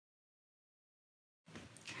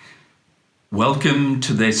Welcome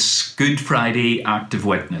to this Good Friday Act of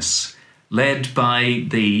Witness, led by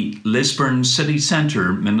the Lisburn City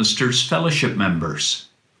Centre Ministers' Fellowship members.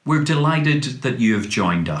 We're delighted that you have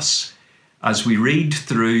joined us as we read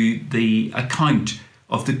through the account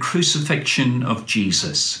of the crucifixion of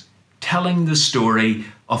Jesus, telling the story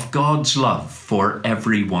of God's love for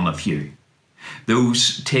every one of you.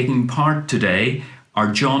 Those taking part today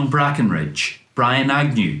are John Brackenridge, Brian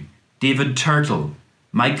Agnew, David Turtle,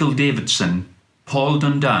 Michael Davidson, Paul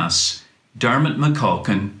Dundas, Dermot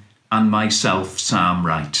McCalkin, and myself, Sam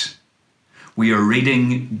Wright. We are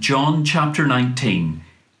reading John chapter 19,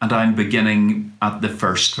 and I'm beginning at the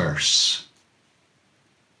first verse.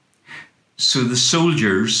 So the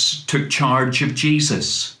soldiers took charge of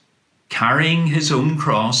Jesus. Carrying his own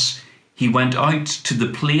cross, he went out to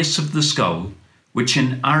the place of the skull, which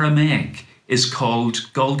in Aramaic is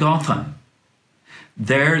called Golgotha.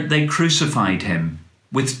 There they crucified him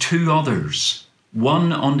with two others,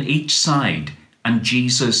 one on each side and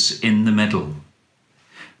Jesus in the middle.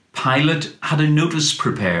 Pilate had a notice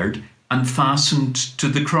prepared and fastened to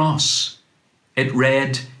the cross. It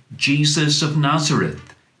read, "Jesus of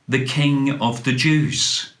Nazareth, the King of the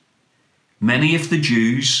Jews." Many of the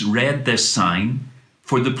Jews read this sign,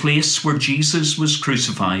 for the place where Jesus was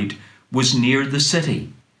crucified was near the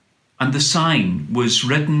city, and the sign was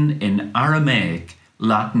written in Aramaic,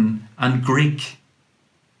 Latin, and Greek.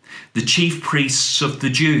 The chief priests of the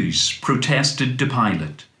Jews protested to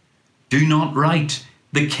Pilate, "Do not write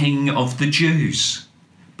the King of the Jews,"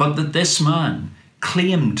 but that this man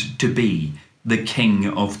claimed to be the King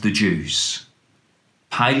of the Jews.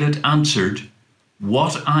 Pilate answered,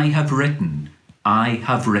 "What I have written, I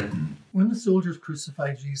have written." When the soldiers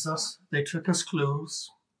crucified Jesus, they took his clothes,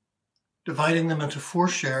 dividing them into 4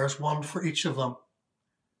 shares, one for each of them,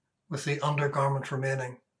 with the undergarment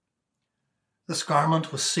remaining. This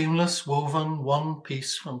garment was seamless, woven one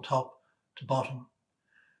piece from top to bottom.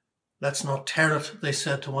 "Let's not tear it," they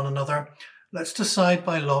said to one another. "Let's decide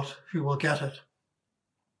by lot who will get it."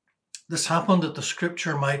 This happened that the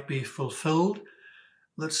scripture might be fulfilled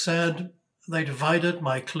that said, "They divided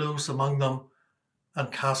my clothes among them and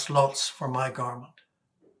cast lots for my garment."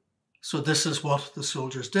 So this is what the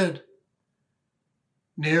soldiers did.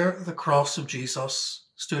 Near the cross of Jesus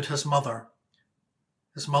stood his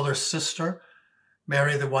mother's sister,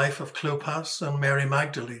 Mary the wife of Clopas, and Mary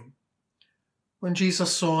Magdalene. When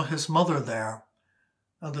Jesus saw his mother there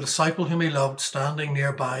and the disciple whom he loved standing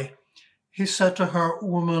nearby, he said to her,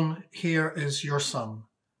 "Woman, here is your son,"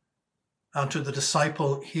 and to the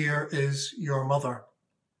disciple, "Here is your mother."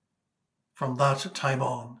 From that time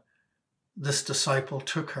on, this disciple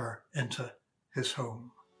took her into his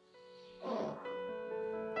home.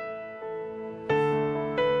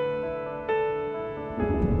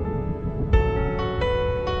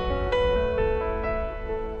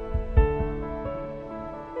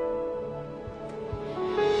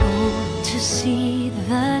 To see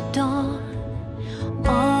the dawn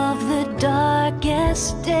of the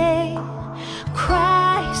darkest day,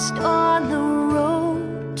 Christ on the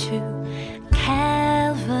road to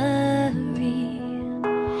Calvary,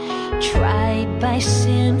 tried by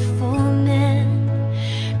sinful men,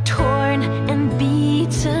 torn and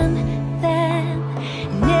beaten, then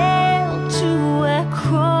nailed to a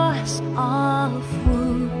cross of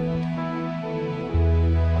wood.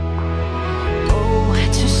 Oh,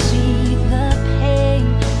 to see the pain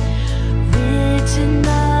written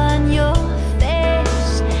on your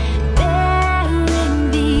face,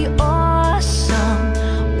 bearing the awesome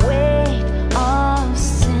weight of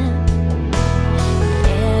sin.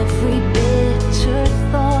 Every bitter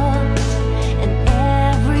thought and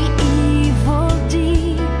every evil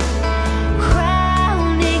deed,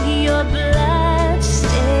 crowning your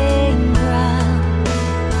blood-stained brow.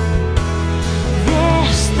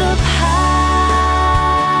 There's the power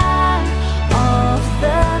of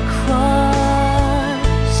the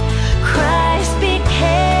cross. Christ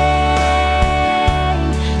became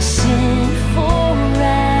sin for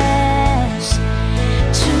us,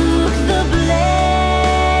 took the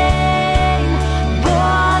blame,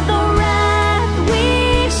 bore the wrath. We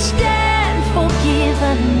stand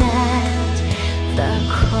forgiven at the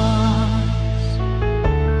cross.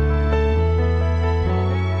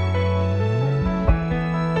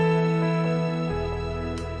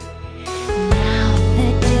 Now the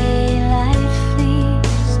daylight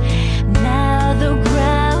flees, now the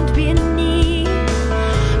ground beneath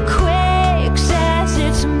quakes as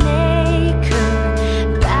its maker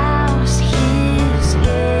bows his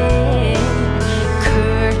head.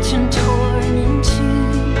 Curtain torn in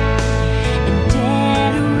two, and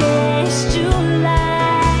dead raised to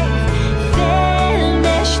life.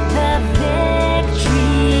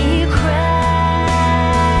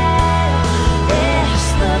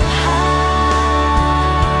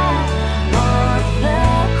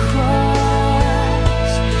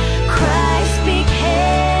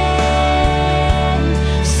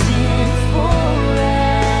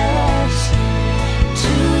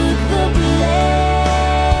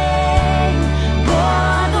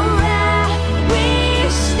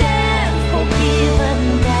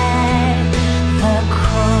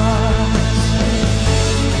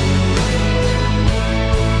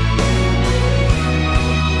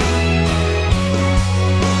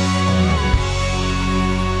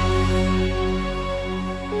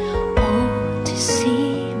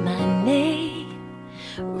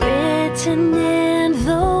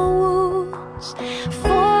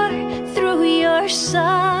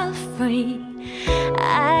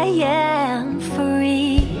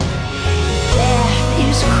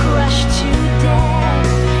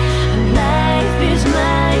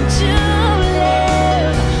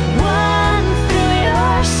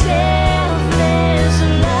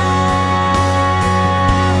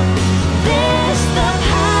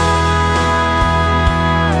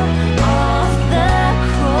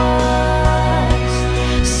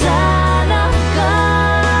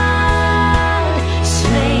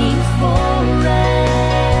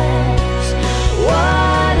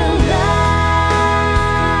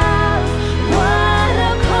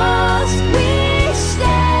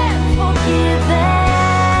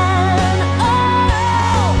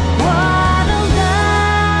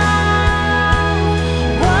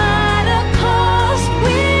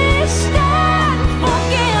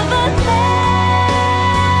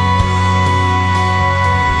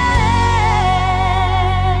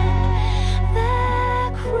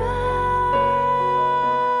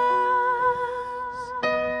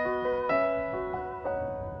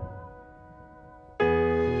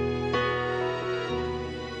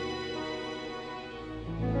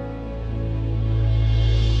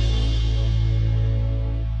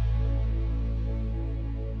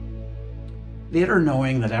 Later,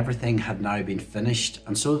 knowing that everything had now been finished,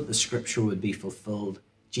 and so that the scripture would be fulfilled,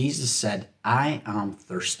 Jesus said, "I am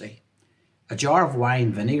thirsty." A jar of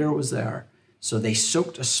wine vinegar was there, so they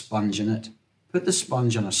soaked a sponge in it, put the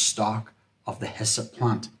sponge on a stalk of the hyssop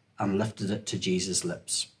plant, and lifted it to Jesus'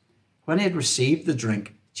 lips. When he had received the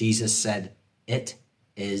drink, Jesus said, "It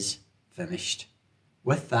is finished."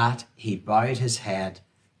 With that, he bowed his head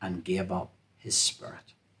and gave up his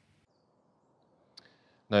spirit.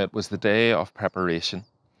 Now it was the day of preparation,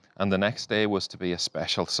 and the next day was to be a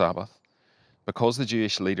special Sabbath. Because the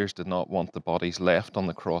Jewish leaders did not want the bodies left on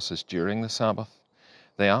the crosses during the Sabbath,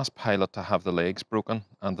 they asked Pilate to have the legs broken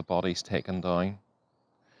and the bodies taken down.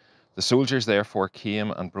 The soldiers therefore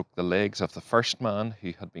came and broke the legs of the first man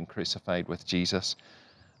who had been crucified with Jesus,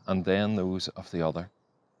 and then those of the other.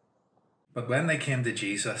 But when they came to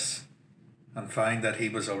Jesus and found that he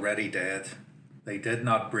was already dead, they did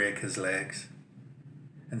not break his legs.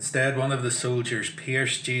 Instead, one of the soldiers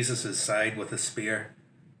pierced Jesus' side with a spear,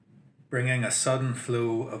 bringing a sudden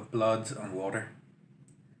flow of blood and water.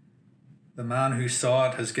 The man who saw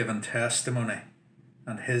it has given testimony,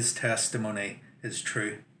 and his testimony is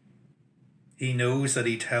true. He knows that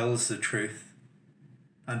he tells the truth,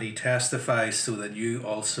 and he testifies so that you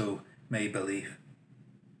also may believe.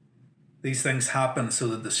 These things happened so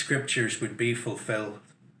that the scriptures would be fulfilled.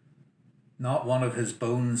 Not one of his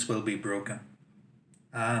bones will be broken.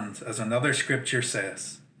 And, as another scripture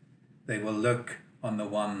says, they will look on the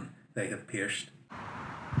one they have pierced.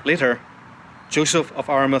 Later, Joseph of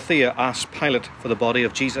Arimathea asked Pilate for the body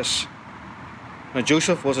of Jesus. Now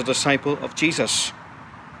Joseph was a disciple of Jesus,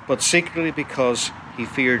 but secretly because he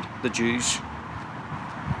feared the Jews.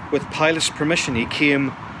 With Pilate's permission, he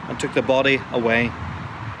came and took the body away.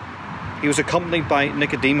 He was accompanied by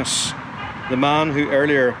Nicodemus, the man who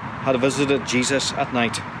earlier had visited Jesus at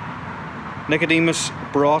night. Nicodemus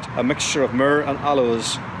brought a mixture of myrrh and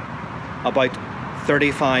aloes, about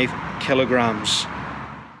 35 kilograms.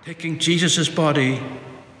 Taking Jesus' body,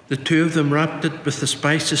 the two of them wrapped it with the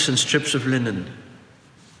spices and strips of linen.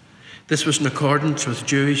 This was in accordance with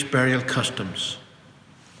Jewish burial customs.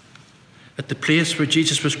 At the place where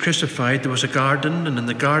Jesus was crucified, there was a garden, and in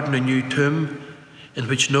the garden a new tomb in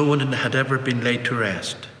which no one had ever been laid to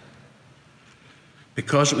rest.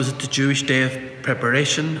 Because it was the Jewish day of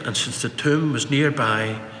preparation, and since the tomb was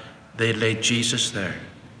nearby, they laid Jesus there.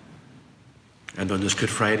 And on this Good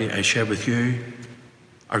Friday, I share with you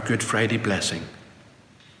our Good Friday blessing.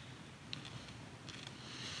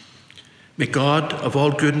 May God of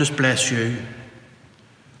all goodness bless you.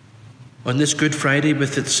 On this Good Friday,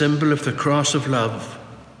 with its symbol of the cross of love,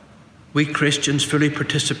 we Christians fully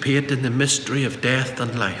participate in the mystery of death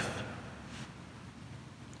and life.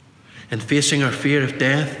 In facing our fear of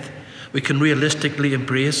death, we can realistically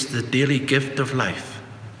embrace the daily gift of life.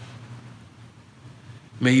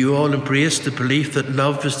 May you all embrace the belief that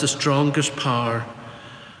love is the strongest power,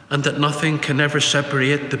 and that nothing can ever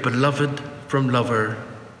separate the beloved from lover,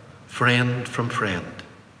 friend from friend.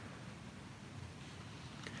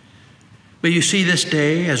 May you see this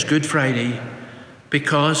day as Good Friday,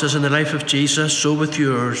 because as in the life of Jesus, so with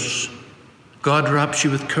yours, God wraps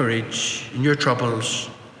you with courage in your troubles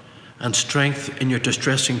and strength in your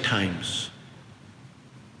distressing times.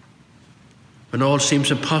 When all seems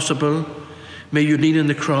impossible, may you lean on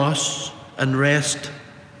the cross and rest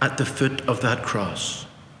at the foot of that cross.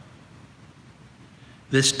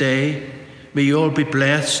 This day, may you all be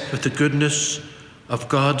blessed with the goodness of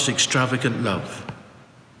God's extravagant love.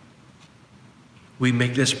 We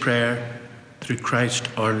make this prayer through Christ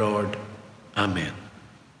our Lord. Amen.